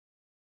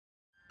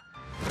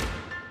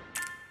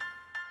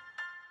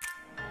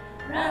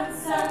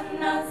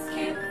Ransoms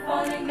keep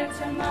falling at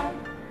your mouth.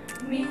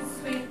 Me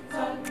sweet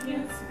talk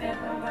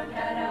newspaper work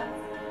that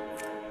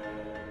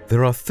out.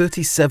 There are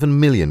 37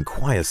 million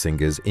choir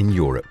singers in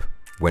Europe.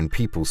 When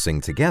people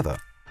sing together,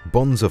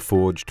 bonds are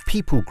forged,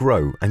 people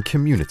grow, and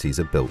communities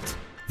are built.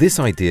 This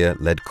idea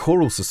led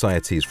choral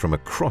societies from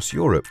across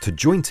Europe to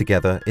join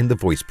together in the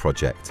Voice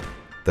Project,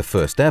 the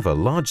first ever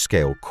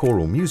large-scale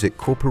choral music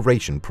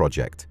corporation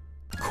project.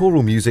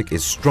 Choral music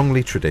is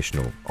strongly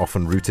traditional,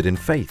 often rooted in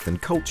faith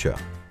and culture,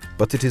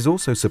 but it is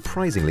also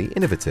surprisingly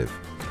innovative.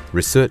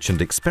 Research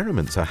and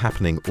experiments are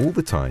happening all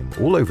the time,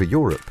 all over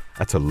Europe,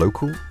 at a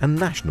local and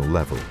national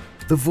level.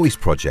 The Voice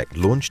Project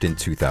launched in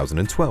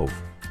 2012.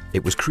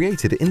 It was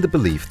created in the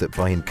belief that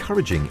by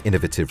encouraging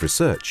innovative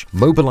research,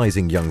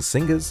 mobilizing young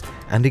singers,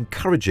 and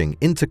encouraging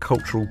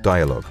intercultural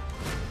dialogue,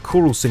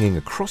 choral singing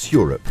across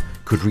Europe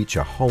could reach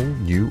a whole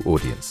new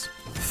audience.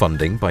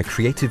 Funding by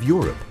Creative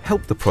Europe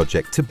helped the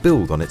project to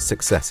build on its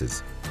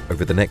successes.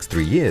 Over the next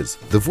 3 years,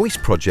 the Voice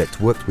Project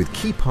worked with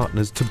key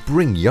partners to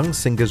bring young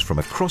singers from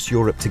across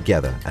Europe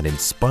together and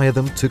inspire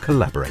them to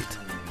collaborate.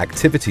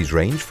 Activities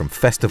range from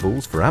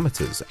festivals for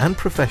amateurs and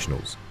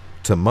professionals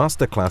to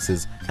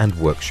masterclasses and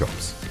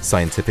workshops.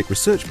 Scientific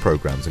research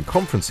programs and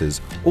conferences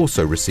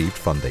also received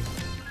funding.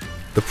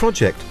 The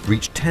project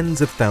reached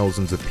tens of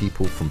thousands of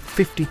people from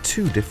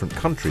 52 different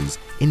countries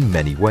in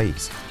many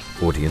ways.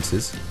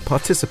 Audiences,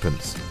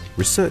 participants,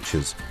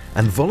 researchers,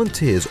 and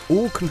volunteers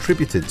all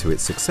contributed to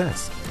its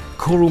success.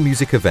 Choral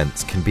music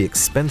events can be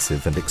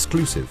expensive and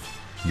exclusive.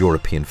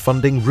 European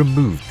funding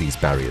removed these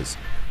barriers,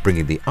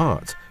 bringing the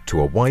art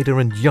to a wider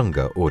and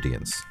younger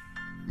audience.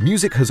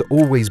 Music has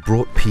always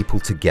brought people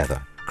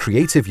together.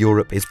 Creative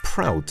Europe is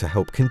proud to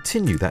help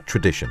continue that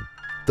tradition.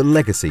 The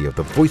legacy of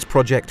the Voice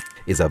Project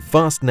is a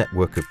vast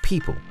network of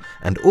people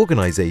and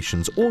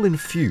organizations all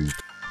infused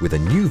with a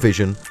new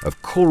vision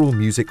of choral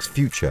music's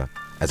future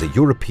as a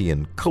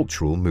European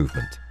cultural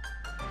movement.